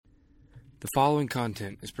The following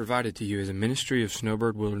content is provided to you as a ministry of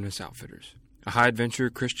Snowbird Wilderness Outfitters, a high-adventure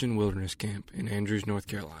Christian wilderness camp in Andrews, North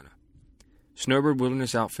Carolina. Snowbird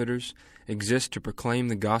Wilderness Outfitters exists to proclaim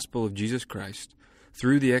the gospel of Jesus Christ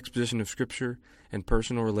through the exposition of Scripture and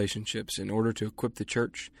personal relationships in order to equip the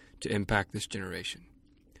church to impact this generation.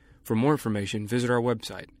 For more information, visit our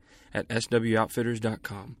website at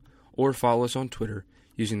swoutfitters.com or follow us on Twitter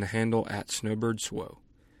using the handle @SnowbirdSwo.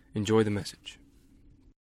 Enjoy the message.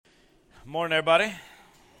 Morning, everybody.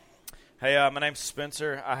 Hey, my name's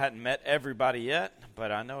Spencer. I hadn't met everybody yet,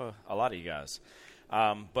 but I know a lot of you guys.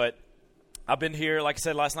 But I've been here, like I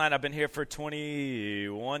said last night, I've been here for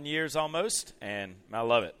 21 years almost, and I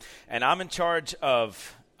love it. And I'm in charge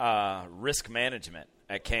of risk management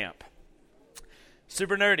at camp.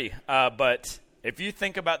 Super nerdy, but if you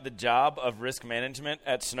think about the job of risk management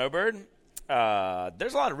at Snowbird,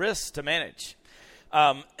 there's a lot of risks to manage.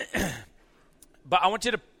 But I want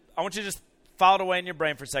you to just file it away in your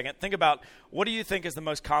brain for a second. Think about, what do you think is the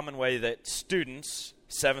most common way that students,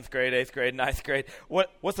 7th grade, 8th grade, 9th grade,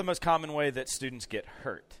 what's the most common way that students get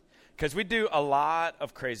hurt? Because we do a lot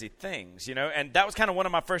of crazy things, you know, and that was kind of one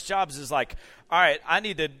of my first jobs is like, all right, I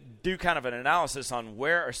need to do kind of an analysis on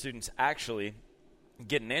where are students actually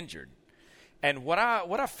getting injured. And what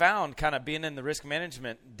I found kind of being in the risk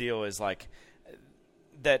management deal is like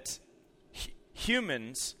that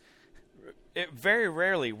humans, very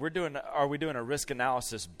rarely are we doing a risk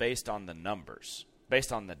analysis based on the numbers,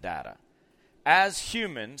 based on the data. As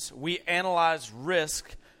humans, we analyze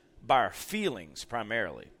risk by our feelings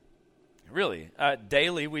primarily. Really,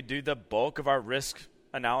 daily we do the bulk of our risk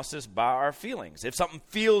analysis by our feelings. If something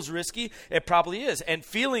feels risky, it probably is. And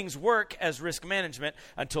feelings work as risk management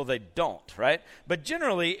until they don't, right? But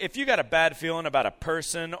generally, if you got a bad feeling about a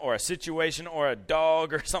person or a situation or a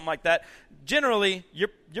dog or something like that, generally you're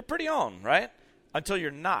pretty on, right? Until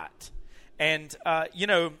you're not. And,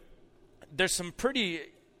 there's some pretty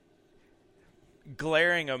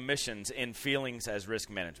glaring omissions in feelings as risk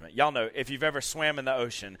management. Y'all know, if you've ever swam in the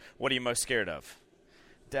ocean, what are you most scared of?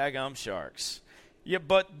 Daggum sharks. Yeah,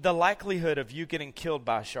 but the likelihood of you getting killed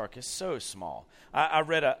by a shark is so small. I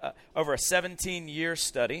read over a 17-year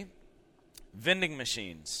study, vending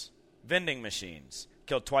machines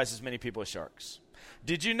killed twice as many people as sharks.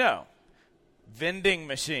 Did you know? Vending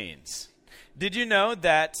machines. Did you know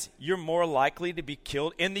that you're more likely to be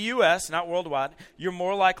killed, in the U.S., not worldwide, you're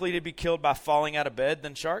more likely to be killed by falling out of bed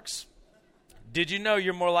than sharks? Did you know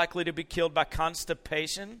you're more likely to be killed by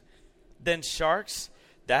constipation than sharks?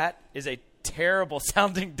 That is a terrible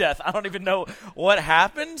sounding death. I don't even know what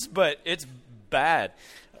happens, but it's bad.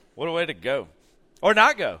 What a way to go. Or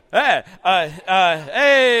not go.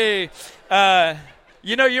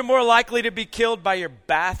 You're more likely to be killed by your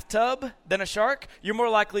bathtub than a shark. You're more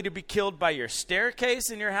likely to be killed by your staircase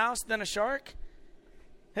in your house than a shark.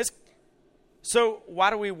 So why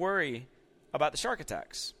do we worry about the shark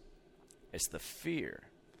attacks? It's the fear.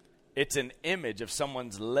 It's an image of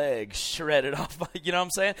someone's leg shredded off. You know what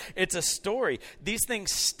I'm saying? It's a story. These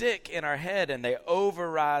things stick in our head and they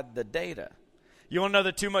override the data. You want to know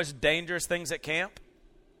the two most dangerous things at camp?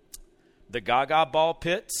 The Gaga ball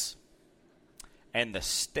pits and the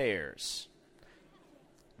stairs.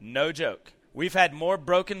 No joke. We've had more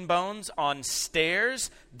broken bones on stairs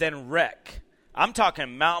than wreck. I'm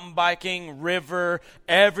talking mountain biking, river,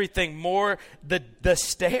 everything, more the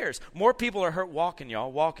stairs. More people are hurt walking, y'all,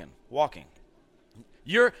 walking.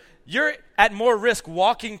 You're at more risk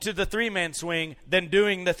walking to the 3-man swing than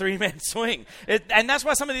doing the 3-man swing. And that's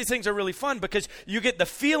why some of these things are really fun, because you get the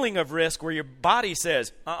feeling of risk where your body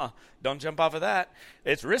says, don't jump off of that.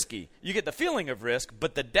 It's risky. You get the feeling of risk,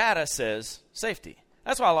 but the data says safety.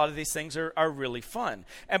 That's why a lot of these things are really fun.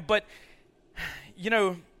 But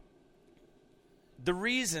the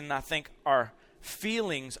reason I think our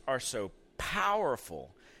feelings are so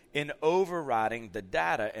powerful in overriding the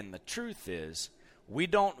data and the truth is we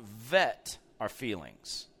don't vet our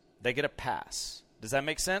feelings. They get a pass. Does that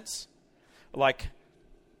make sense? Like,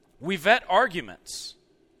 we vet arguments,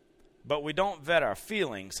 but we don't vet our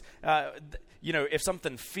feelings. If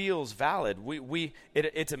something feels valid,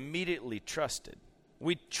 it's immediately trusted.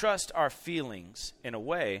 We trust our feelings in a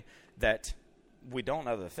way that we don't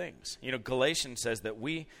other things. Galatians says that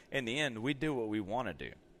in the end, we do what we want to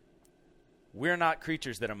do. We're not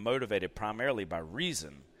creatures that are motivated primarily by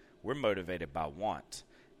reason. We're motivated by want.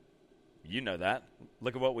 You know that.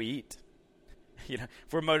 Look at what we eat. If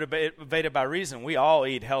we're motivated by reason, we all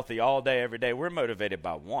eat healthy all day, every day. We're motivated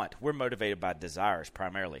by want. We're motivated by desires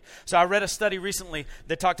primarily. So I read a study recently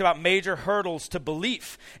that talked about major hurdles to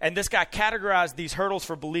belief. And this guy categorized these hurdles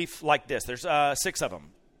for belief like this. There's 6 of them.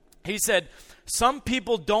 He said, some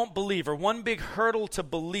people don't believe, or one big hurdle to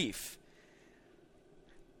belief,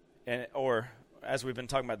 or as we've been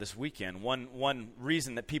talking about this weekend, one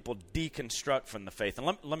reason that people deconstruct from the faith.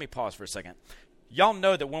 And let me pause for a second. Y'all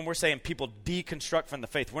know that when we're saying people deconstruct from the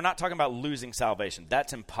faith, we're not talking about losing salvation.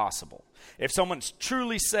 That's impossible. If someone's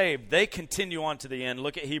truly saved, they continue on to the end.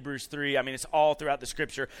 Look at Hebrews 3. I mean, it's all throughout the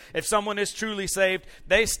Scripture. If someone is truly saved,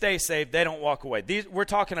 they stay saved. They don't walk away. We're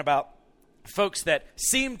talking about folks that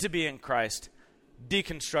seem to be in Christ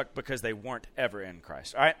deconstruct because they weren't ever in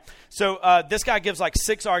Christ. All right. So this guy gives like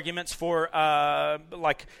 6 arguments for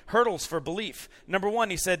like hurdles for belief. Number 1,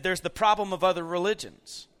 he said there's the problem of other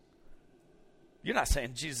religions. You're not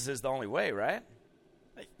saying Jesus is the only way, right?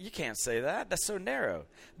 You can't say that. That's so narrow.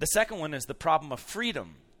 The second one is the problem of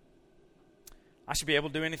freedom. I should be able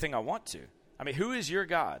to do anything I want to. I mean, who is your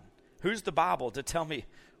God? Who's the Bible to tell me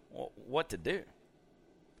what to do?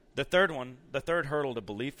 The third one, the third hurdle to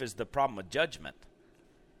belief is the problem of judgment.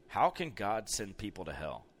 How can God send people to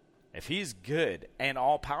hell if he's good and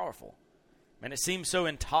all-powerful? And it seems so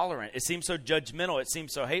intolerant. It seems so judgmental. It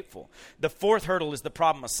seems so hateful. The fourth hurdle is the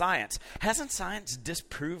problem of science. Hasn't science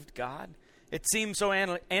disproved God? It seems so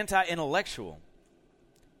anti-intellectual.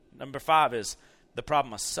 Number 5 is the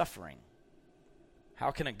problem of suffering.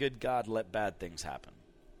 How can a good God let bad things happen?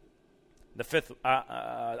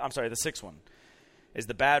 The sixth one is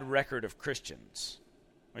the bad record of Christians.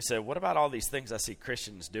 We say, what about all these things I see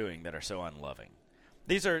Christians doing that are so unloving?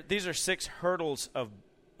 These are 6 hurdles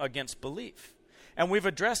against belief. And we've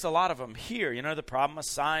addressed a lot of them here, the problem of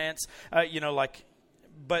science,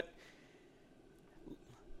 but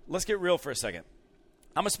let's get real for a second.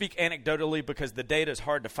 I'm going to speak anecdotally because the data is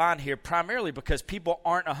hard to find here, primarily because people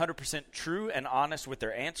aren't 100% true and honest with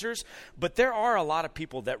their answers, but there are a lot of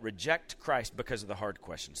people that reject Christ because of the hard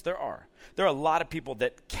questions. There are a lot of people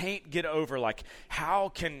that can't get over,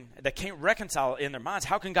 that can't reconcile in their minds.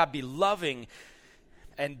 How can God be loving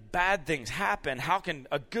and bad things happen? How can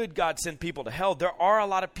a good God send people to hell? There are a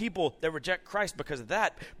lot of people that reject Christ because of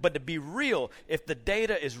that. But to be real, if the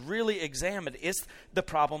data is really examined, it's the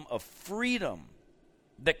problem of freedom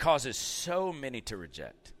that causes so many to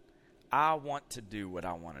reject. I want to do what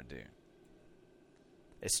I want to do.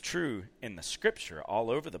 It's true in the Scripture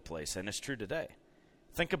all over the place, and it's true today.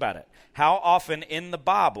 Think about it. How often in the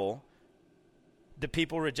Bible do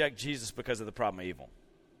people reject Jesus because of the problem of evil?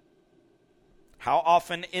 How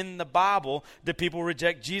often in the Bible do people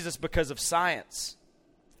reject Jesus because of science?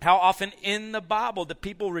 How often in the Bible do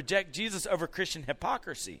people reject Jesus over Christian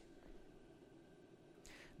hypocrisy?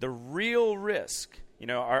 The real risk,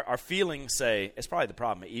 our feelings say it's probably the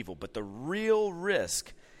problem of evil, but the real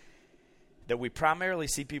risk that we primarily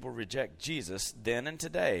see people reject Jesus then and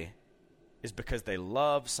today is because they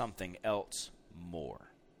love something else more.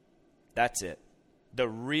 That's it. The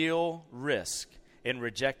real risk in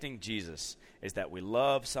rejecting Jesus is that we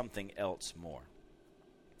love something else more.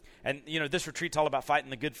 And, this retreat's all about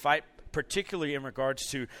fighting the good fight, particularly in regards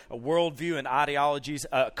to a worldview and ideologies,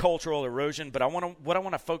 cultural erosion. But what I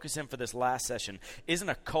want to focus in for this last session isn't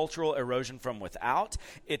a cultural erosion from without.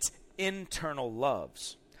 It's internal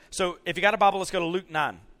loves. So if you got a Bible, let's go to Luke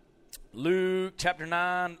 9. Luke chapter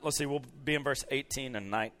 9. Let's see, we'll be in verse 18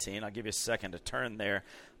 and 19. I'll give you a second to turn there.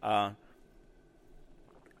 While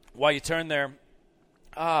you turn there,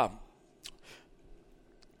 sorry,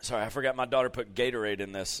 I forgot my daughter put Gatorade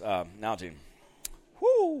in this Nalgene.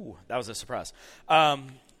 Whoo, that was a surprise.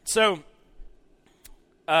 So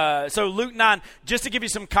Luke 9, just to give you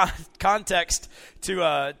some context to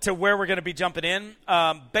where we're going to be jumping in.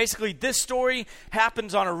 Basically, this story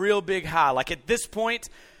happens on a real big high. Like at this point,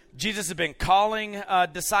 Jesus has been calling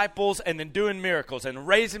disciples and then doing miracles and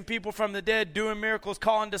raising people from the dead, doing miracles,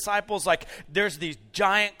 calling disciples. Like there's these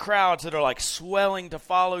giant crowds that are like swelling to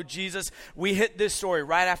follow Jesus. We hit this story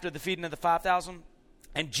right after the feeding of the 5,000.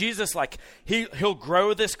 And Jesus, he'll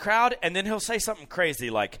grow this crowd, and then he'll say something crazy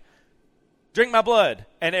like, drink my blood.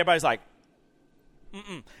 And everybody's like,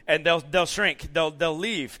 mm-mm. And they'll shrink. They'll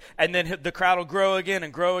leave. And then the crowd will grow again.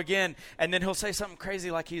 And then he'll say something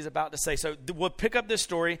crazy like he's about to say. So we'll pick up this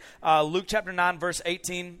story, Luke chapter 9, verse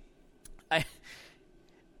 18. All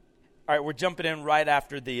right, we're jumping in right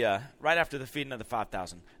after the feeding of the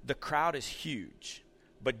 5,000. The crowd is huge.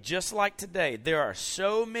 But just like today, there are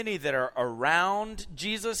so many that are around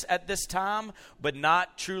Jesus at this time, but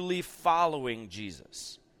not truly following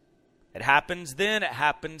Jesus. It happens then, it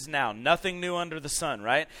happens now. Nothing new under the sun,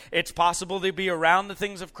 right? It's possible to be around the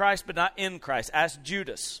things of Christ, but not in Christ. Ask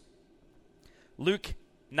Judas. Luke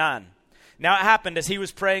 9. Now it happened as he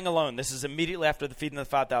was praying alone. This is immediately after the feeding of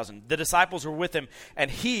the 5,000. The disciples were with him,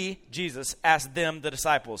 and he, Jesus, asked them, the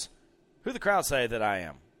disciples, who do the crowd say that I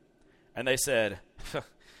am? And they said,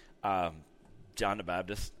 John the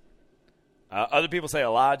Baptist. Other people say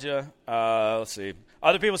Elijah. Let's see.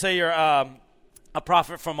 Other people say you're a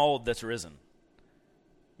prophet from old that's risen.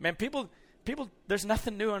 Man, people, there's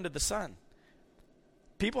nothing new under the sun.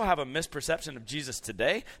 People have a misperception of Jesus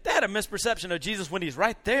today. They had a misperception of Jesus when he's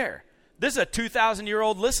right there. This is a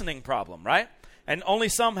 2,000-year-old listening problem, right? And only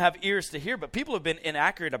some have ears to hear, but people have been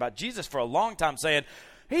inaccurate about Jesus for a long time, saying,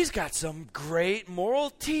 he's got some great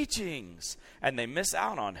moral teachings. And they miss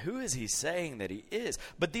out on who is he saying that he is.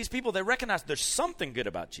 But these people, they recognize there's something good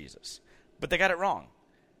about Jesus, but they got it wrong.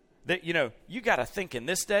 You got to think in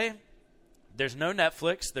this day, there's no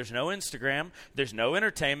Netflix, there's no Instagram, there's no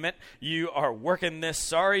entertainment. You are working this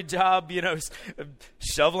sorry job,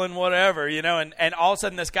 shoveling whatever, and all of a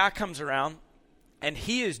sudden this guy comes around and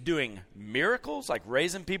he is doing miracles, like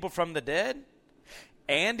raising people from the dead,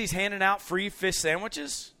 and he's handing out free fish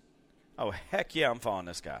sandwiches. Oh, heck yeah, I'm following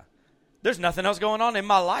this guy. There's nothing else going on in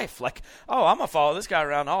my life. Like, I'm going to follow this guy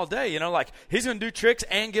around all day. He's going to do tricks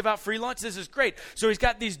and give out free lunch. This is great. So he's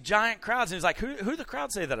got these giant crowds, and he's like, who the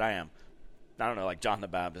crowd say that I am? I don't know, like John the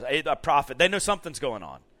Baptist, a prophet. They know something's going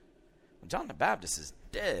on. John the Baptist is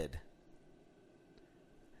dead.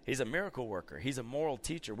 He's a miracle worker. He's a moral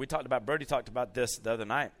teacher. Brody talked about this the other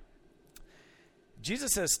night.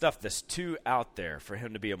 Jesus says stuff that's too out there for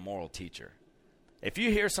him to be a moral teacher. If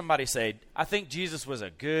you hear somebody say, I think Jesus was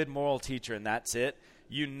a good moral teacher and that's it,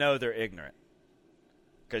 you know they're ignorant.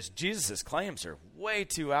 Because Jesus' claims are way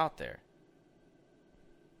too out there.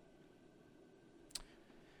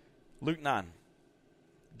 Luke 9,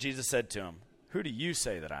 Jesus said to him, who do you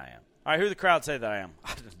say that I am? All right, who do the crowd say that I am?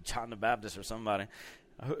 John the Baptist or somebody.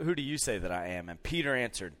 Who do you say that I am? And Peter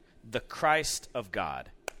answered, the Christ of God.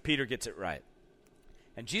 Peter gets it right.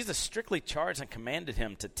 And Jesus strictly charged and commanded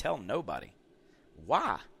him to tell nobody.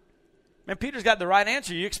 Why? Man, Peter's got the right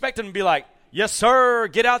answer. You expect him to be like, yes, sir,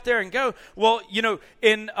 get out there and go. Well,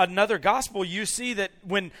 in another gospel, you see that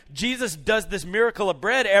when Jesus does this miracle of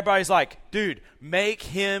bread, everybody's like, dude, make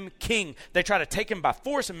him king. They try to take him by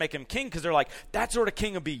force and make him king because they're like, that sort of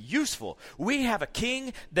king will be useful. We have a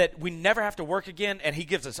king that we never have to work again, and he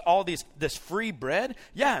gives us all this free bread.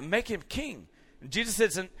 Yeah, make him king. Jesus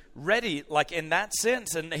isn't ready, like in that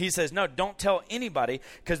sense, and he says, no, don't tell anybody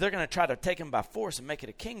because they're going to try to take him by force and make it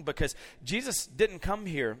a king, because Jesus didn't come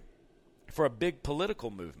here for a big political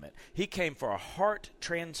movement. He came for a heart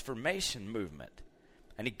transformation movement.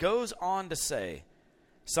 And he goes on to say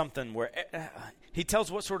something where he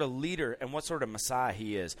tells what sort of leader and what sort of Messiah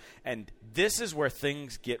he is. And this is where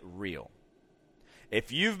things get real.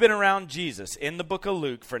 If you've been around Jesus in the book of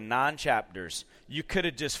Luke for 9 chapters, you could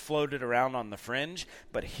have just floated around on the fringe,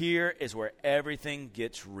 but here is where everything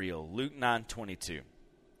gets real. Luke 9:22.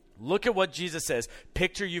 Look at what Jesus says.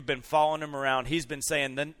 Picture you've been following him around. He's been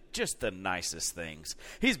saying just the nicest things.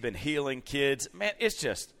 He's been healing kids. Man,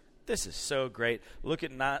 this is so great. Look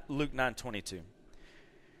at Luke 9:22.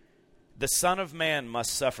 The Son of Man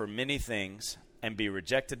must suffer many things and be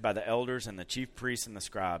rejected by the elders and the chief priests and the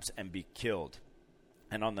scribes and be killed,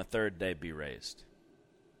 and on the third day be raised.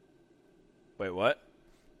 Wait, what?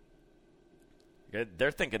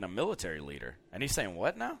 They're thinking a military leader. And he's saying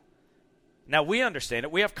what now? Now, we understand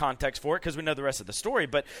it. We have context for it because we know the rest of the story.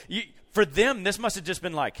 But for them, this must have just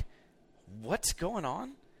been like, what's going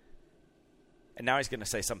on? And now he's going to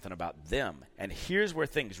say something about them. And here's where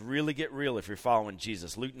things really get real if you're following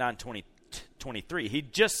Jesus. Luke 9:23. He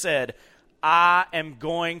just said, I am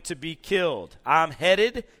going to be killed. I'm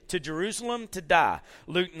headed to Jerusalem to die.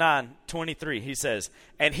 Luke 9:23, he says,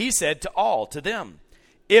 and he said to them,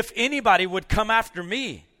 if anybody would come after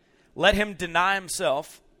me, let him deny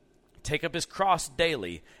himself, take up his cross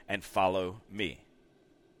daily, and follow me.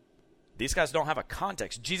 These guys don't have a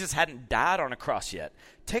context. Jesus hadn't died on a cross yet.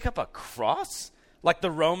 Take up a cross? Like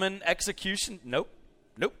the Roman execution? Nope.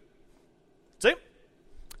 See? This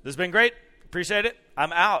has been great. Appreciate it.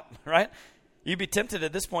 I'm out, right? You'd be tempted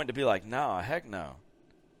at this point to be like, no, heck no.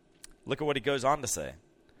 Look at what he goes on to say.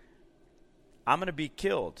 I'm going to be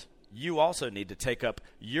killed. You also need to take up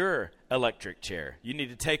your electric chair. You need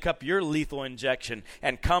to take up your lethal injection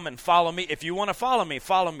and come and follow me. If you want to follow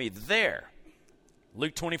me there.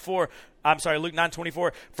 Luke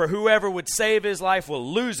 9:24, for whoever would save his life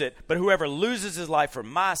will lose it, but whoever loses his life for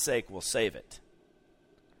my sake will save it.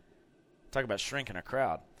 Talk about shrinking a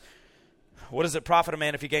crowd. What does it profit a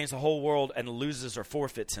man if he gains the whole world and loses or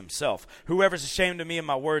forfeits himself? Whoever's ashamed of me and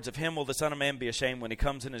my words, of him will the Son of Man be ashamed when he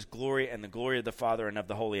comes in his glory and the glory of the Father and of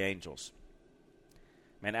the holy angels.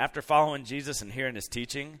 Man, after following Jesus and hearing his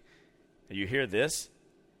teaching, and you hear this,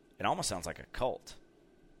 it almost sounds like a cult.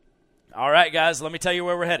 All right, guys, let me tell you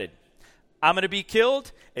where we're headed. I'm going to be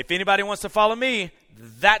killed. If anybody wants to follow me,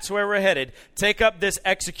 that's where we're headed. Take up this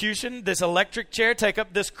execution, this electric chair, take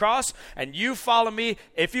up this cross, and you follow me.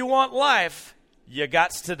 If you want life, you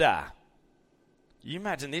gots to die. You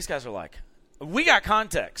imagine these guys are like, we got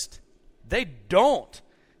context. They don't.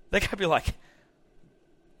 They got to be like,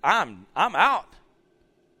 I'm out.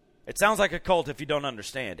 It sounds like a cult if you don't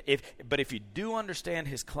understand. But if you do understand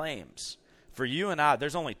his claims, for you and I,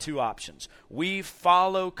 there's only two options. We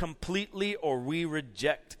follow completely or we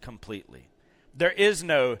reject completely. There is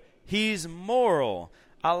no, he's moral,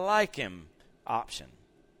 I like him option.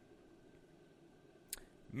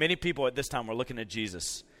 Many people at this time were looking at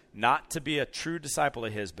Jesus, not to be a true disciple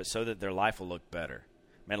of his, but so that their life will look better.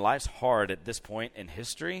 Man, life's hard at this point in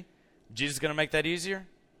history. Jesus is going to make that easier?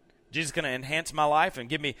 Jesus is going to enhance my life and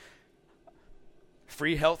give me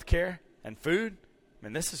free health care and food?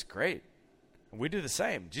 Man, this is great. We do the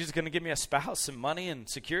same. Jesus is going to give me a spouse and money and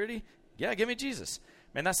security? Yeah, give me Jesus.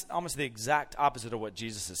 Man, that's almost the exact opposite of what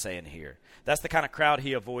Jesus is saying here. That's the kind of crowd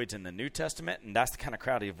he avoids in the New Testament, and that's the kind of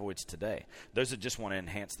crowd he avoids today. Those that just want to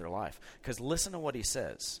enhance their life. Because listen to what he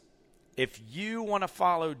says. If you want to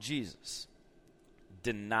follow Jesus,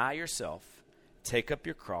 deny yourself, take up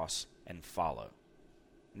your cross, and follow.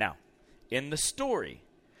 Now, in the story,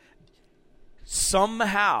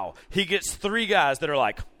 somehow he gets three guys that are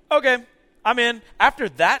like, okay, I'm in. After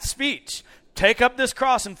that speech, take up this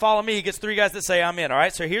cross and follow me. He gets three guys that say, I'm in. All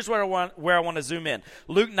right, so here's where I want to zoom in.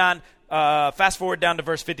 Luke 9, fast forward down to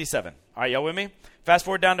verse 57. All right, y'all with me? Fast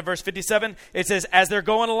forward down to verse 57. It says, as they're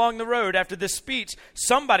going along the road after this speech,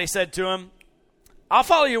 somebody said to him, I'll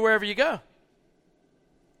follow you wherever you go.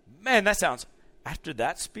 Man, after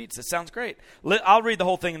that speech, that sounds great. I'll read the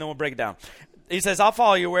whole thing and then we'll break it down. He says, I'll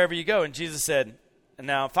follow you wherever you go. And Jesus said,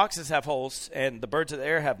 now foxes have holes and the birds of the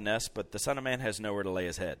air have nests, but the Son of Man has nowhere to lay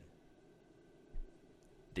his head.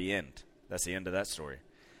 The end. That's the end of that story.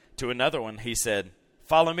 To another one, he said,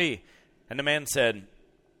 follow me. And the man said,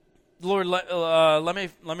 Lord, let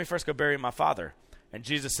me first go bury my father. And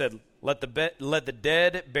Jesus said, let the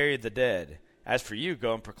dead bury the dead. As for you,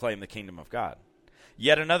 go and proclaim the kingdom of God.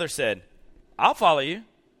 Yet another said, I'll follow you.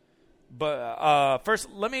 But first,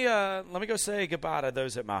 let me go say goodbye to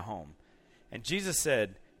those at my home. And Jesus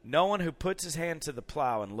said, no one who puts his hand to the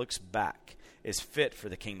plow and looks back is fit for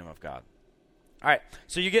the kingdom of God. All right,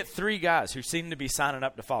 so you get three guys who seem to be signing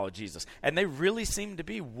up to follow Jesus, and they really seem to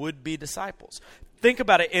be would-be disciples. Think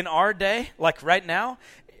about it. In our day, like right now,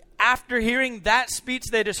 after hearing that speech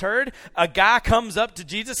they just heard, a guy comes up to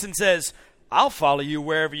Jesus and says, I'll follow you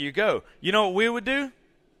wherever you go. You know what we would do?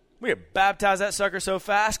 We would baptize that sucker so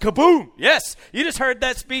fast. Kaboom! Yes, you just heard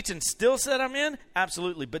that speech and still said I'm in?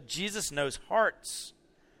 Absolutely, but Jesus knows hearts.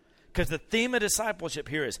 Because the theme of discipleship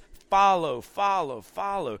here is follow, follow,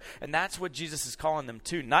 follow. And that's what Jesus is calling them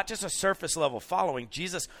to. Not just a surface level following.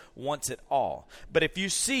 Jesus wants it all. But if you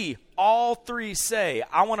see all three say,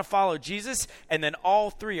 I want to follow Jesus, and then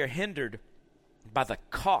all three are hindered by the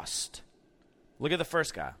cost. Look at the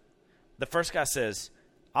first guy. The first guy says,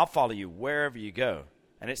 I'll follow you wherever you go.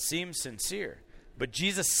 And it seems sincere. But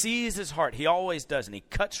Jesus sees his heart. He always does. And he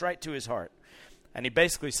cuts right to his heart. And he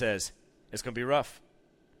basically says, it's going to be rough.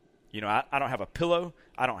 You know, I don't have a pillow.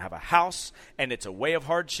 I don't have a house. And it's a way of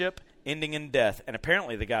hardship ending in death. And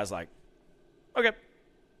apparently the guy's like, okay,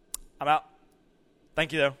 I'm out.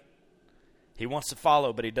 Thank you, though. He wants to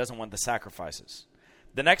follow, but he doesn't want the sacrifices.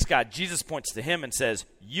 The next guy, Jesus points to him and says,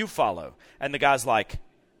 you follow. And the guy's like,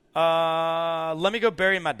 let me go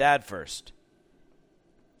bury my dad first.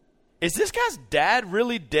 Is this guy's dad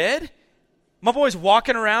really dead? My boy's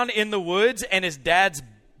walking around in the woods and his dad's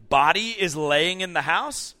body is laying in the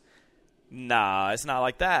house? Nah, it's not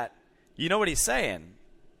like that. You know what he's saying?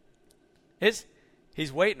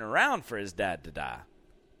 He's waiting around for his dad to die,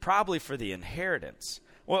 probably for the inheritance.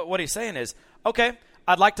 What he's saying is, okay,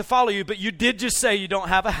 I'd like to follow you, but you did just say you don't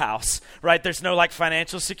have a house, right? There's no like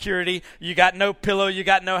financial security. You got no pillow. You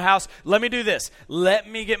got no house. Let me do this. Let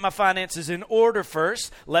me get my finances in order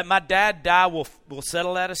first. Let my dad die. We'll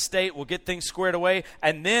settle that estate. We'll get things squared away.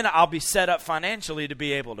 And then I'll be set up financially to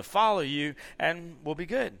be able to follow you, and we'll be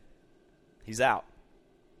good. He's out.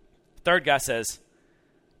 Third guy says,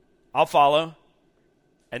 I'll follow.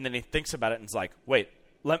 And then he thinks about it and is like, wait,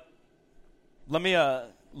 let me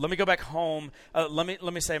go back home.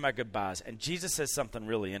 Let me say my goodbyes. And Jesus says something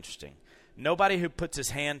really interesting. Nobody who puts his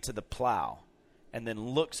hand to the plow and then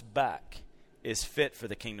looks back is fit for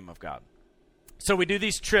the kingdom of God. So we do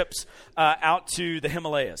these trips out to the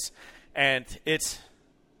Himalayas. And it's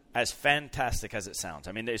as fantastic as it sounds.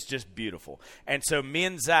 I mean, it's just beautiful. And so me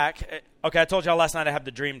and Zach, okay, I told y'all last night I have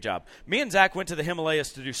the dream job. Me and Zach went to the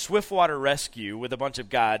Himalayas to do swiftwater rescue with a bunch of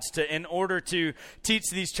guides in order to teach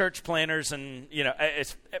these church planners, and,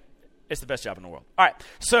 it's the best job in the world. All right,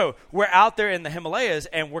 so we're out there in the Himalayas,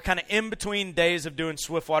 and we're kind of in between days of doing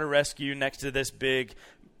swiftwater rescue next to this big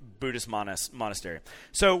Buddhist monastery.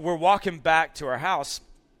 So we're walking back to our house,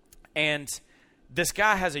 and this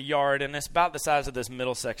guy has a yard, and it's about the size of this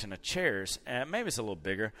middle section of chairs, and maybe it's a little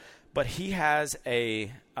bigger, but he has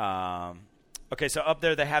so up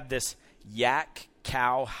there they have this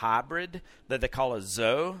yak-cow hybrid that they call a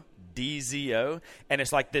Zo, DZO, and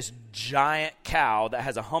it's like this giant cow that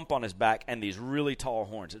has a hump on his back and these really tall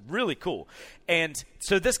horns. It's really cool. And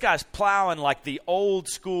so this guy's plowing like the old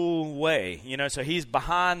school way, so he's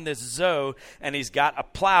behind this Zo, and he's got a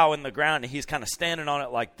plow in the ground, and he's kind of standing on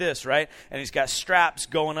it like this, right? And he's got straps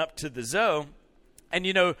going up to the Zo. And,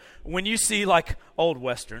 when you see like old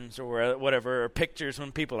Westerns or whatever, or pictures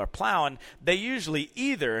when people are plowing, they usually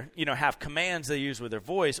either, have commands they use with their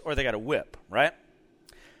voice, or they got a whip, right?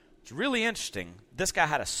 It's really interesting. This guy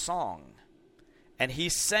had a song, and he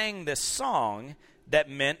sang this song that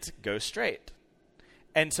meant go straight.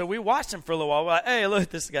 And so we watched him for a little while. We're like, hey,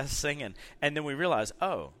 look, this guy's singing. And then we realized,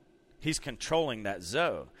 oh, he's controlling that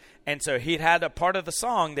Zo. And so he'd had a part of the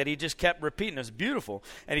song that he just kept repeating. It was beautiful.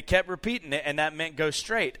 And he kept repeating it, and that meant go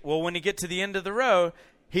straight. Well, when he get to the end of the row,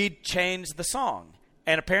 he'd change the song.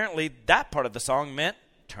 And apparently that part of the song meant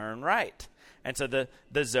turn right. And so the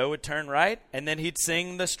Zo would turn right, and then he'd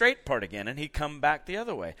sing the straight part again, and he'd come back the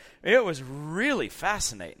other way. It was really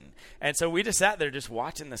fascinating. And so we just sat there just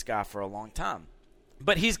watching this guy for a long time.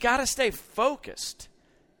 But he's got to stay focused,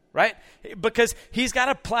 right? Because he's got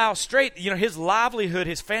to plow straight. His livelihood,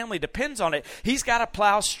 his family depends on it. He's got to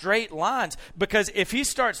plow straight lines, because if he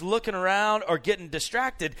starts looking around or getting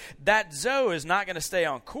distracted, that Zo is not going to stay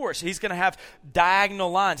on course. He's going to have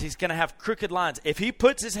diagonal lines. He's going to have crooked lines. If he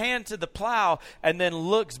puts his hand to the plow and then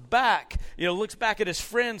looks back at his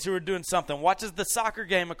friends who are doing something, watches the soccer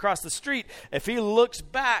game across the street, if he looks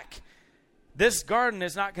back, this garden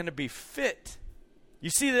is not going to be fit. You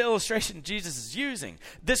see the illustration Jesus is using.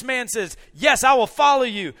 This man says, yes, I will follow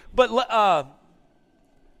you, but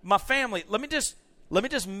my family, let me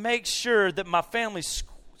just make sure that my family's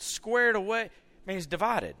squared away. He's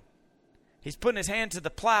divided. He's putting his hand to the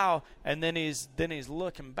plow, and then he's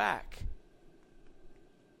looking back.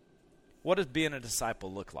 What does being a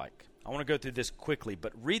disciple look like? I want to go through this quickly,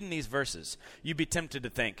 but reading these verses, you'd be tempted to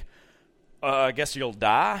think, I guess you'll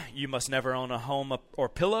die. You must never own a home or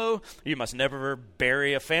pillow. You must never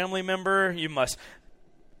bury a family member. You must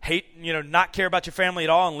hate, not care about your family at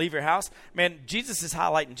all and leave your house. Man, Jesus is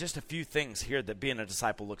highlighting just a few things here that being a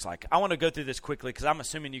disciple looks like. I want to go through this quickly because I'm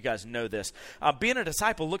assuming you guys know this. Being a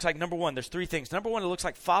disciple looks like, number one, there's three things. Number one, it looks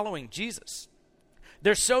like following Jesus.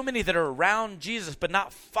 There's so many that are around Jesus but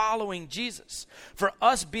not following Jesus. For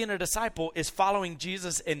us, being a disciple is following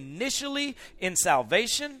Jesus initially in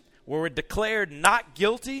salvation, where we're declared not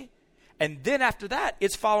guilty, and then after that,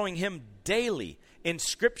 it's following him daily in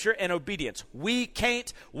scripture and obedience. We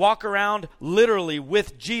can't walk around literally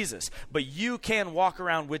with Jesus, but you can walk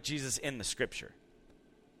around with Jesus in the scripture.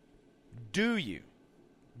 Do you?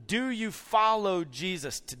 Do you follow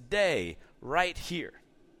Jesus today, right here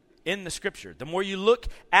in the scripture? The more you look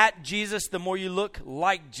at Jesus, the more you look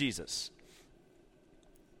like Jesus.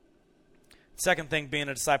 Second thing being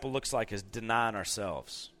a disciple looks like is denying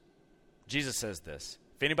ourselves. Jesus says this.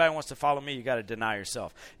 If anybody wants to follow me, you got to deny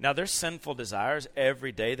yourself. Now, there's sinful desires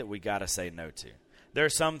every day that we got to say no to. There are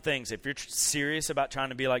some things, if you're serious about trying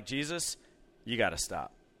to be like Jesus, you got to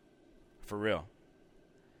stop. For real.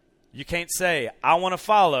 You can't say, I want to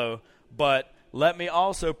follow, but let me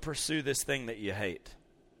also pursue this thing that you hate.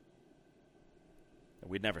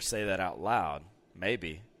 We'd never say that out loud,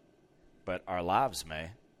 maybe, but our lives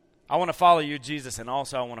may. I want to follow you, Jesus, and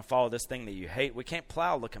also I want to follow this thing that you hate. We can't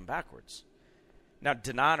plow looking backwards. Now,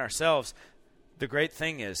 denying ourselves, the great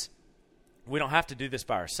thing is we don't have to do this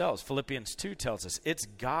by ourselves. Philippians 2 tells us it's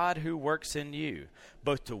God who works in you,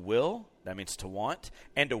 both to will, that means to want,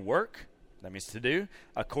 and to work, that means to do,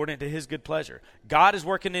 according to his good pleasure. God is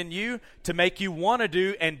working in you to make you want to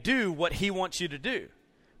do and do what he wants you to do.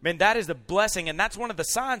 Man, that is the blessing, and that's one of the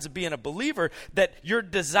signs of being a believer, that your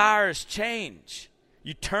desires change.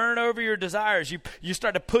 You turn over your desires. You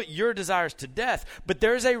start to put your desires to death. But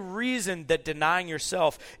there's a reason that denying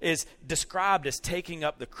yourself is described as taking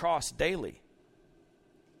up the cross daily.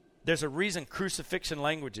 There's a reason crucifixion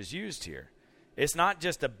language is used here. It's not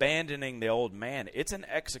just abandoning the old man. It's an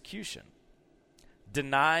execution.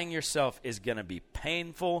 Denying yourself is going to be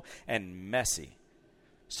painful and messy.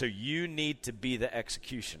 So you need to be the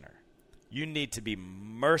executioner. You need to be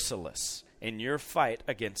merciless in your fight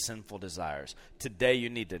against sinful desires. Today you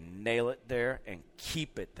need to nail it there and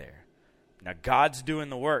keep it there. Now God's doing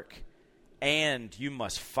the work, and you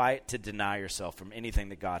must fight to deny yourself from anything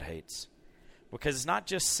that God hates. Because it's not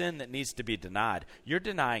just sin that needs to be denied. You're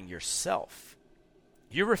denying yourself.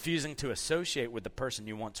 You're refusing to associate with the person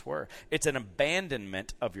you once were. It's an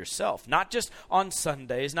abandonment of yourself, not just on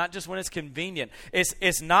Sundays, not just when it's convenient.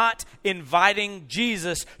 It's not inviting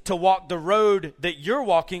Jesus to walk the road that you're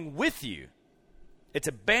walking with you. It's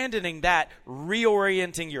abandoning that,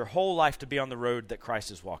 reorienting your whole life to be on the road that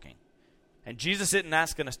Christ is walking. And Jesus isn't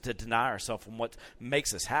asking us to deny ourselves from what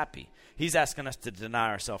makes us happy. He's asking us to deny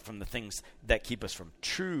ourselves from the things that keep us from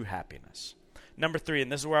true happiness. Number 3,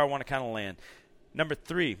 and this is where I want to kind of land. Number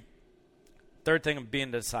 3, third thing of being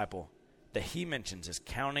a disciple that he mentions is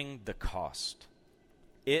counting the cost.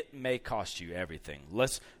 It may cost you everything.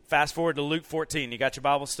 Let's fast forward to Luke 14. You got your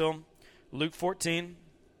Bible still? Luke 14.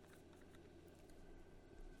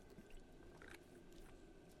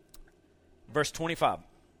 Verse 25.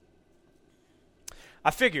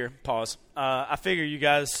 I figure you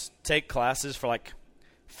guys take classes for like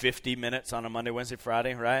 50 minutes on a Monday, Wednesday,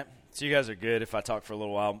 Friday, right? So you guys are good if I talk for a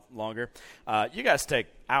little while longer. You guys take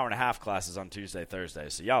hour-and-a-half classes on Tuesday, Thursday,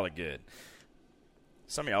 so y'all are good.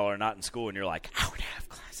 Some of y'all are not in school, and you're like, hour-and-a-half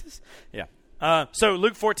classes? Yeah. So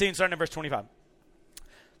Luke 14, starting in verse 25.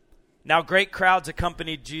 Now great crowds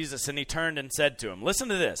accompanied Jesus, and he turned and said to him, listen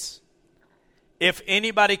to this. If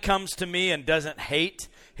anybody comes to me and doesn't hate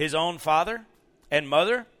his own father and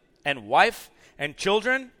mother and wife and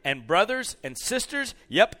children and brothers and sisters,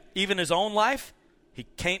 yep, even his own life, he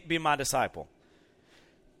can't be my disciple.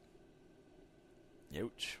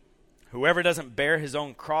 Ouch. Whoever doesn't bear his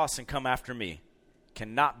own cross and come after me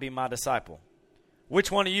cannot be my disciple. Which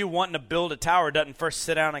one of you wanting to build a tower doesn't first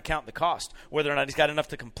sit down and count the cost, whether or not he's got enough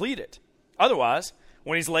to complete it? Otherwise,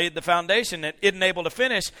 when he's laid the foundation and isn't able to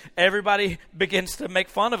finish, everybody begins to make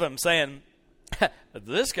fun of him, saying,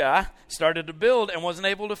 this guy started to build and wasn't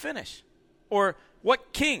able to finish. Or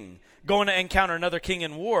what king going to encounter another king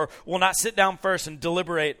in war will not sit down first and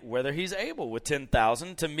deliberate whether he's able with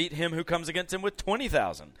 10,000 to meet him who comes against him with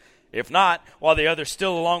 20,000? If not, while the other's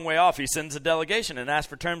still a long way off, he sends a delegation and asks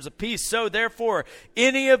for terms of peace. So therefore,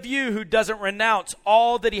 any of you who doesn't renounce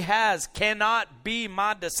all that he has cannot be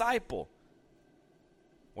my disciple.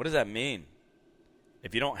 What does that mean?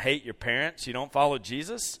 If you don't hate your parents, you don't follow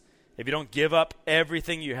Jesus? If you don't give up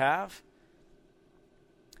everything you have?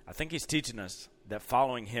 I think he's teaching us that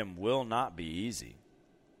following him will not be easy.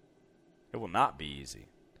 It will not be easy.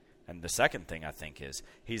 And the second thing I think is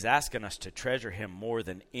he's asking us to treasure him more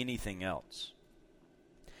than anything else.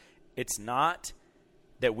 It's not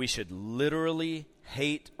that we should literally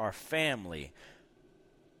hate our family,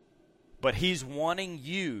 but he's wanting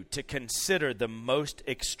you to consider the most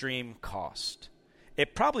extreme cost.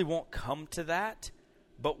 It probably won't come to that,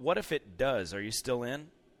 but what if it does? Are you still in?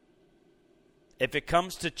 If it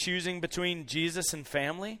comes to choosing between Jesus and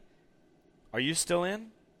family, are you still in?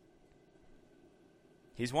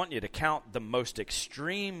 He's wanting you to count the most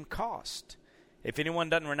extreme cost. If anyone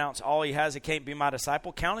doesn't renounce all he has, he can't be my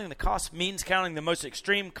disciple. Counting the cost means counting the most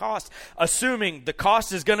extreme cost, assuming the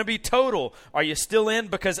cost is going to be total. Are you still in?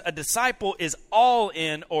 Because a disciple is all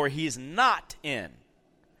in or he's not in.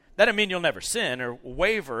 That doesn't mean you'll never sin or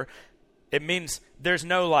waver. It means there's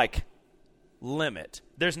no limit.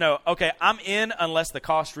 There's no, okay, I'm in unless the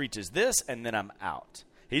cost reaches this and then I'm out.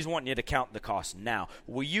 He's wanting you to count the cost now.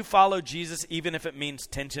 Will you follow Jesus even if it means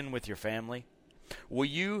tension with your family? Will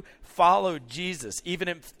you follow Jesus even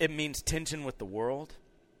if it means tension with the world?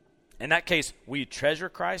 In that case, will you treasure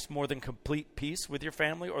Christ more than complete peace with your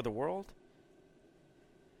family or the world?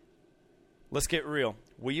 Let's get real.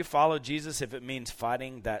 Will you follow Jesus if it means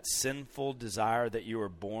fighting that sinful desire that you were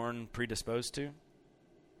born predisposed to?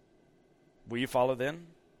 Will you follow then?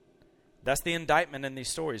 That's the indictment in these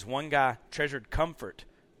stories. One guy treasured comfort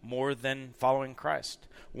more than following Christ.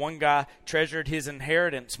 One guy treasured his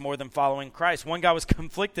inheritance more than following Christ. One guy was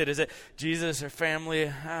conflicted. Is it Jesus or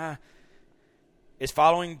family? Is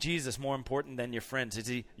following Jesus more important than your friends? Is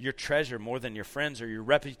he your treasure more than your friends or your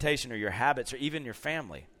reputation or your habits or even your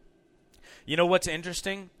family? You know what's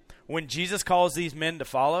interesting? When Jesus calls these men to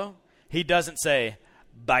follow, he doesn't say,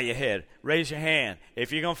 bow your head, raise your hand.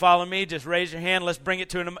 If you're going to follow me, just raise your hand. Let's bring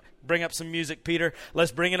up some music, Peter.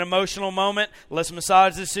 Let's bring an emotional moment. Let's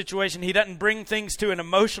massage this situation. He doesn't bring things to an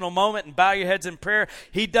emotional moment and bow your heads in prayer.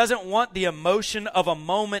 He doesn't want the emotion of a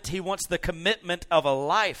moment. He wants the commitment of a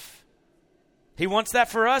life. He wants that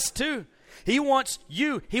for us too. He wants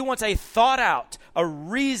you. He wants a thought out, a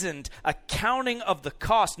reasoned accounting of the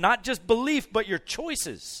cost, not just belief, but your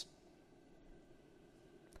choices.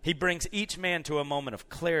 He brings each man to a moment of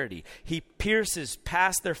clarity. He pierces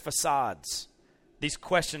past their facades. These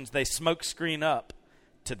questions, they smoke screen up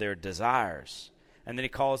to their desires. And then he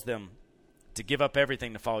calls them to give up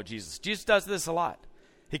everything to follow Jesus. Jesus does this a lot.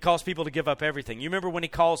 He calls people to give up everything. You remember when he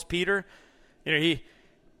calls Peter? He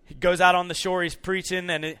goes out on the shore, he's preaching,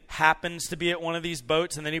 and it happens to be at one of these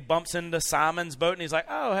boats, and then he bumps into Simon's boat, and he's like,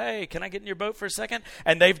 oh, hey, can I get in your boat for a second?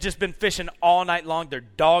 And they've just been fishing all night long. They're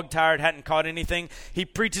dog-tired, hadn't caught anything. He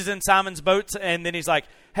preaches in Simon's boat, and then he's like,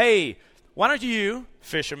 hey, why don't you,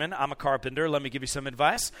 fisherman, I'm a carpenter, let me give you some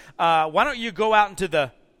advice. Why don't you go out into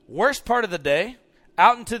the worst part of the day,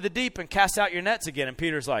 out into the deep, and cast out your nets again? And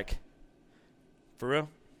Peter's like, for real?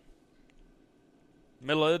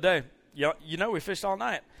 Middle of the day. You know we fished all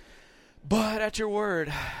night. But at your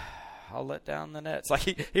word, I'll let down the nets. Like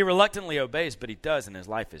he reluctantly obeys, but he does, and his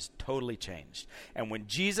life is totally changed. And when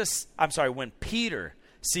Peter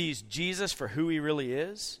sees Jesus for who he really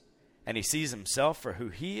is, and he sees himself for who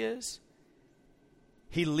he is,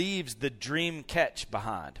 he leaves the dream catch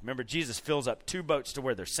behind. Remember, Jesus fills up 2 boats to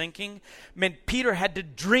where they're sinking. Man, Peter had to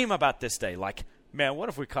dream about this day. Like, man, what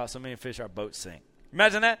if we caught so many fish our boat sank?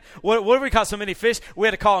 Imagine that. What if we caught so many fish, we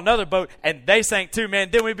had to call another boat, and they sank too, man.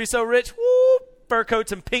 Then we'd be so rich. Woo! Fur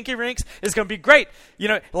coats and pinky rings. It's going to be great.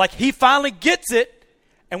 Like he finally gets it.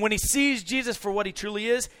 And when he sees Jesus for what he truly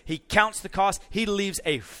is, he counts the cost. He leaves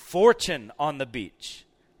a fortune on the beach.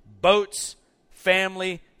 Boats,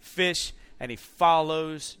 family, fish, and he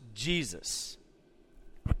follows Jesus.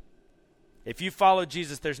 If you follow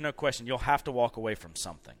Jesus, there's no question you'll have to walk away from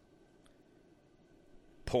something.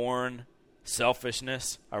 Porn,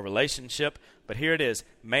 selfishness, a relationship. But here it is.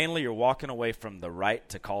 Mainly you're walking away from the right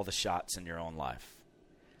to call the shots in your own life.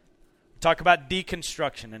 Talk about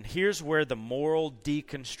deconstruction, and here's where the moral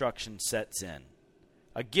deconstruction sets in.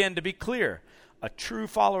 Again, to be clear, a true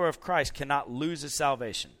follower of Christ cannot lose his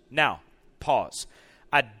salvation. Now, pause.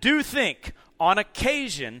 I do think on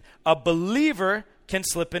occasion a believer can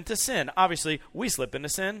slip into sin. Obviously, we slip into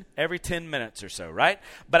sin every 10 minutes or so, right?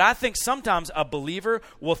 But I think sometimes a believer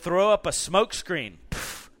will throw up a smoke screen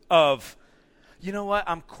of, you know what,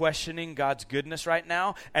 I'm questioning God's goodness right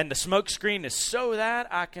now, and the smoke screen is so that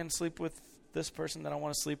I can sleep with this person that I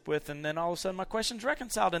want to sleep with, and then all of a sudden my question's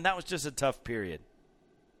reconciled, and that was just a tough period.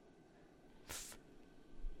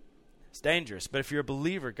 It's dangerous, but if you're a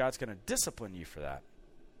believer, God's going to discipline you for that.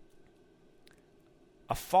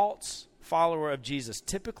 A false follower of Jesus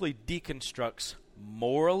typically deconstructs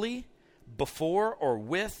morally before or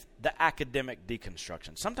with the academic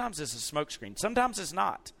deconstruction. Sometimes it's a smokescreen. Sometimes it's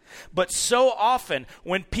not. But so often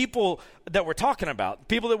when people that we're talking about,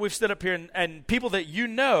 people that we've stood up here and people that you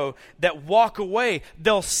know that walk away,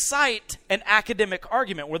 they'll cite an academic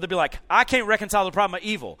argument where they'll be like, I can't reconcile the problem of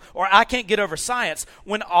evil, or I can't get over science,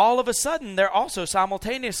 when all of a sudden they're also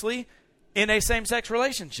simultaneously in a same-sex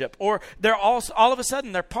relationship, or they're all of a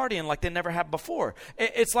sudden they're partying like they never have before.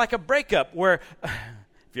 It's like a breakup where, have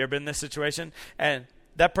you ever been in this situation? And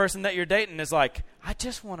that person that you're dating is like, I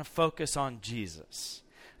just want to focus on Jesus.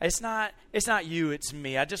 It's not you, it's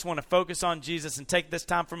me. I just want to focus on Jesus and take this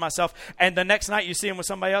time for myself. And the next night you see him with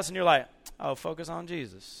somebody else and you're like, oh, focus on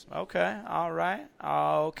Jesus. Okay, all right,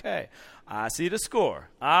 okay. I see the score.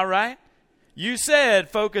 All right. You said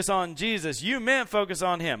focus on Jesus. You meant focus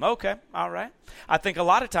on him. Okay, all right. I think a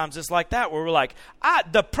lot of times it's like that where we're like,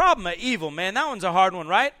 the problem of evil, man, that one's a hard one,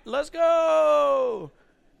 right? Let's go.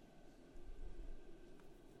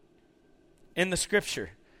 In the scripture.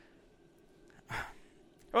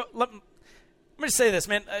 Let me just say this,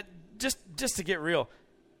 man, just to get real.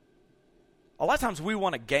 A lot of times we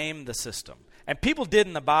want to game the system. And people did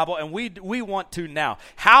in the Bible, and we want to now.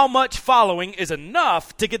 How much following is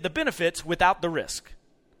enough to get the benefits without the risk?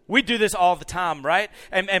 We do this all the time, right?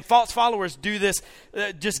 And false followers do this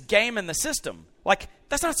just gaming the system. Like,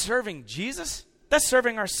 that's not serving Jesus. That's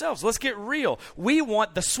serving ourselves. Let's get real. We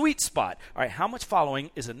want the sweet spot. All right, how much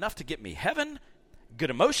following is enough to get me heaven, good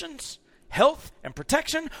emotions, health, and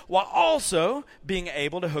protection, while also being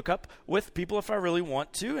able to hook up with people if I really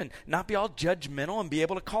want to and not be all judgmental and be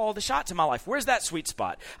able to call the shots in my life? Where's that sweet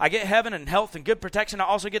spot? I get heaven and health and good protection. I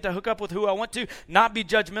also get to hook up with who I want to, not be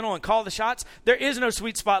judgmental and call the shots. There is no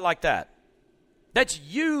sweet spot like that. That's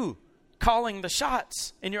you calling the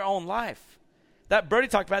shots in your own life. That Brody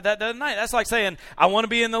talked about that the other night. That's like saying, I want to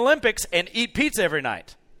be in the Olympics and eat pizza every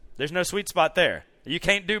night. There's no sweet spot there. You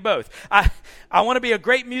can't do both. I want to be a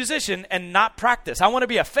great musician and not practice. I want to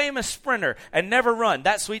be a famous sprinter and never run.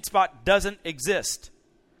 That sweet spot doesn't exist.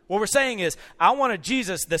 What we're saying is, I want a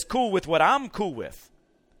Jesus that's cool with what I'm cool with.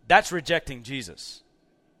 That's rejecting Jesus.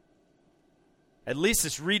 At least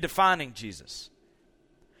it's redefining Jesus.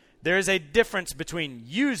 There is a difference between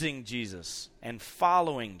using Jesus and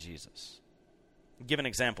following Jesus. I'll give an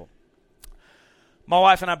example. My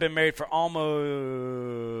wife and I have been married for almost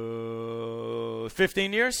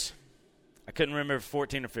 15 years. I couldn't remember if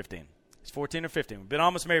 14 or 15. It's 14 or 15. We've been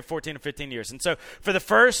almost married 14 or 15 years. And so for the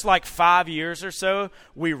first 5 years or so,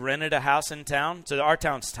 we rented a house in town. So our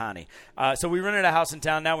town's tiny. So we rented a house in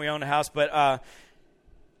town. Now we own a house. But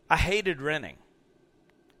I hated renting.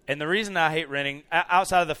 And the reason I hate renting,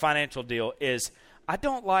 outside of the financial deal, is I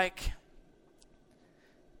don't like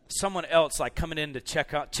someone else coming in to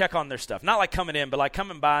check on their stuff. Not coming in, but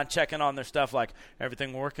coming by and checking on their stuff,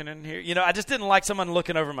 everything working in here. I just didn't like someone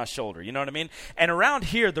looking over my shoulder. You know what I mean? And around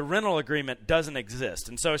here, the rental agreement doesn't exist.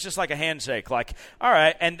 And so it's just like a handshake, all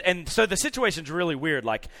right. And so the situation's really weird.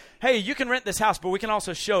 Hey, you can rent this house, but we can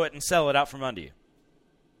also show it and sell it out from under you.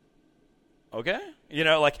 Okay?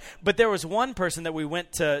 But there was one person that we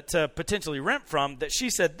went to potentially rent from that she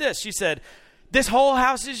said this. She said, this whole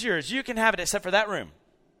house is yours. You can have it except for that room.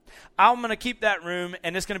 I'm going to keep that room,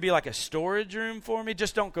 and it's going to be like a storage room for me.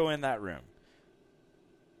 Just don't go in that room.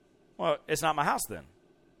 Well, it's not my house then.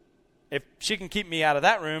 If she can keep me out of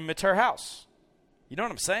that room, it's her house. You know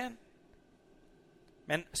what I'm saying?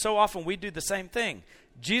 And so often we do the same thing.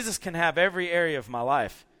 Jesus can have every area of my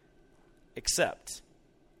life except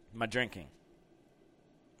my drinking.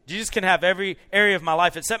 Jesus can have every area of my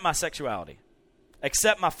life except my sexuality,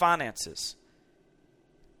 except my finances.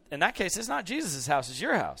 In that case, it's not Jesus' house, it's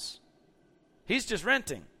your house. He's just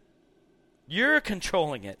renting. You're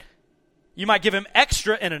controlling it. You might give him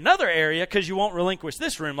extra in another area because you won't relinquish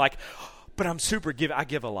this room. But I'm super giving. I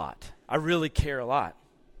give a lot. I really care a lot.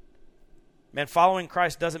 Man, following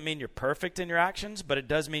Christ doesn't mean you're perfect in your actions, but it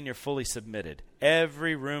does mean you're fully submitted.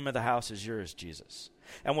 Every room of the house is yours, Jesus.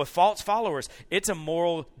 And with false followers, it's a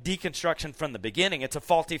moral deconstruction from the beginning. It's a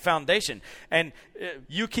faulty foundation. And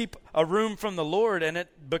you keep a room from the Lord, and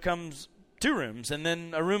it becomes 2 rooms, and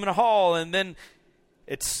then a room and a hall, and then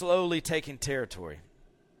it's slowly taking territory.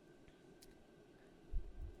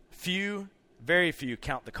 Very few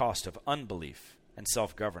count the cost of unbelief and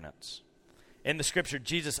self-governance. In the Scripture,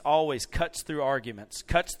 Jesus always cuts through arguments,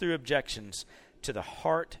 cuts through objections to the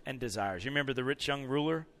heart and desires. You remember the rich young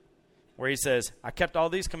ruler? Where he says, I kept all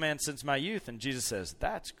these commands since my youth. And Jesus says,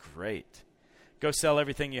 that's great. Go sell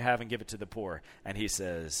everything you have and give it to the poor. And he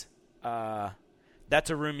says, that's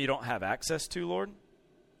a room you don't have access to, Lord.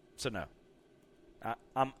 So no,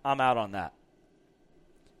 I'm out on that.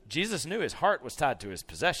 Jesus knew his heart was tied to his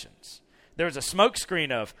possessions. There was a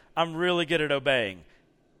smokescreen of, I'm really good at obeying.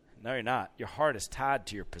 No, you're not. Your heart is tied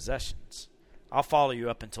to your possessions. I'll follow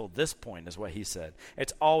you up until this point, is what he said.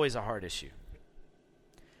 It's always a heart issue.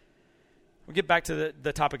 We'll get back to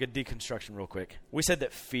the topic of deconstruction real quick. We said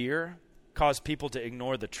that fear caused people to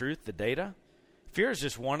ignore the truth, the data. Fear is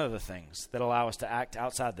just one of the things that allow us to act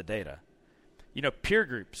outside the data. Peer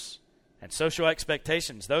groups and social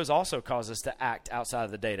expectations, those also cause us to act outside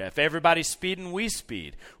of the data. If everybody's speeding, we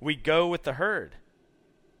speed. We go with the herd.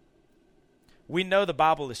 We know the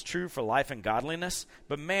Bible is true for life and godliness,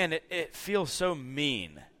 but man, it feels so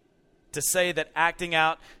mean to say that acting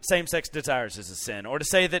out same-sex desires is a sin, or to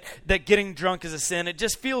say that getting drunk is a sin. It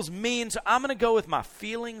just feels mean, so I'm going to go with my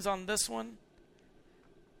feelings on this one.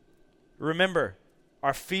 Remember,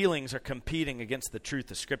 our feelings are competing against the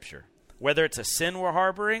truth of Scripture. Whether it's a sin we're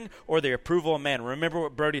harboring or the approval of man. Remember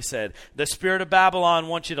what Brody said. The spirit of Babylon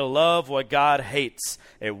wants you to love what God hates.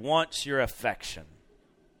 It wants your affection.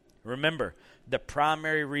 Remember, the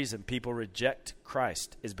primary reason people reject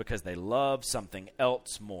Christ is because they love something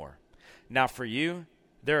else more. Now for you,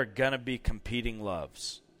 there are going to be competing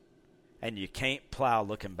loves. And you can't plow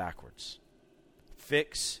looking backwards.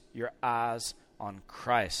 Fix your eyes on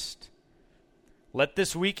Christ. Let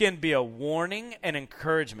this weekend be a warning and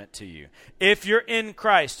encouragement to you. If you're in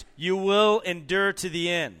Christ, you will endure to the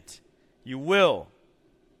end. You will.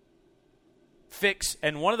 Fix,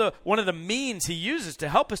 and one of the means he uses to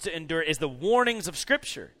help us to endure is the warnings of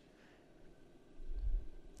Scripture.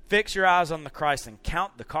 Fix your eyes on the Christ and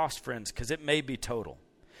count the cost, friends, because it may be total.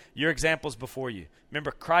 Your example's before you.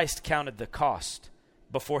 Remember, Christ counted the cost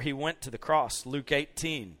before he went to the cross. Luke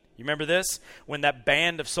 18. You remember this? When that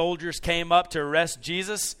band of soldiers came up to arrest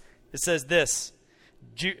Jesus, it says this.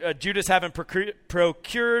 Judas, having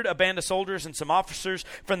procured a band of soldiers and some officers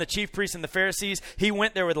from the chief priests and the Pharisees, he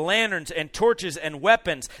went there with lanterns and torches and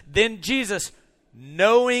weapons. Then Jesus,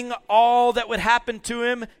 knowing all that would happen to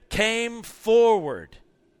him, came forward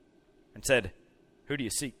and said, who do you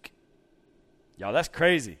seek? Y'all, that's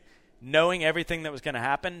crazy. knowing everything that was going to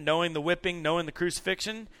happen, knowing the whipping, knowing the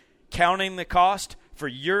crucifixion, counting the cost for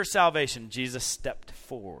your salvation, Jesus stepped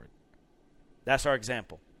forward. That's our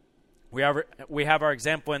example. We have our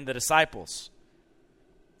example in the disciples.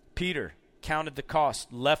 Peter counted the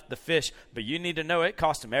cost, left the fish, but you need to know it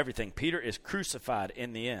cost him everything. Peter is crucified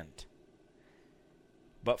in the end.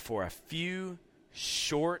 But for a few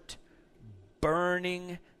short,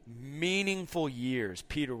 burning, meaningful years,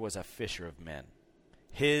 Peter was a fisher of men.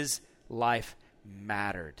 His life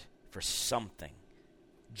mattered for something.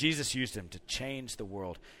 Jesus used him to change the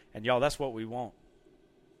world. And y'all, that's what we want.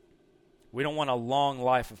 We don't want a long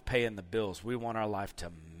life of paying the bills. We want our life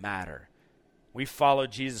to matter. We follow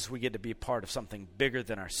Jesus, we get to be part of something bigger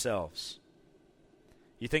than ourselves.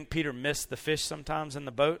 You think Peter missed the fish sometimes in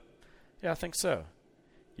the boat? Yeah, I think so.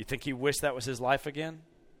 You think he wished that was his life again?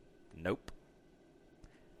 Nope.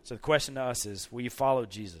 So the question to us is, will you follow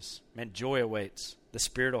Jesus? Man, joy awaits. The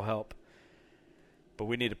Spirit will help. But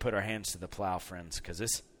we need to put our hands to the plow, friends, because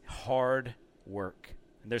it's hard work.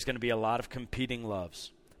 And there's going to be a lot of competing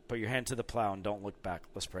loves. Put your hand to the plow and don't look back.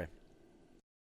 Let's pray.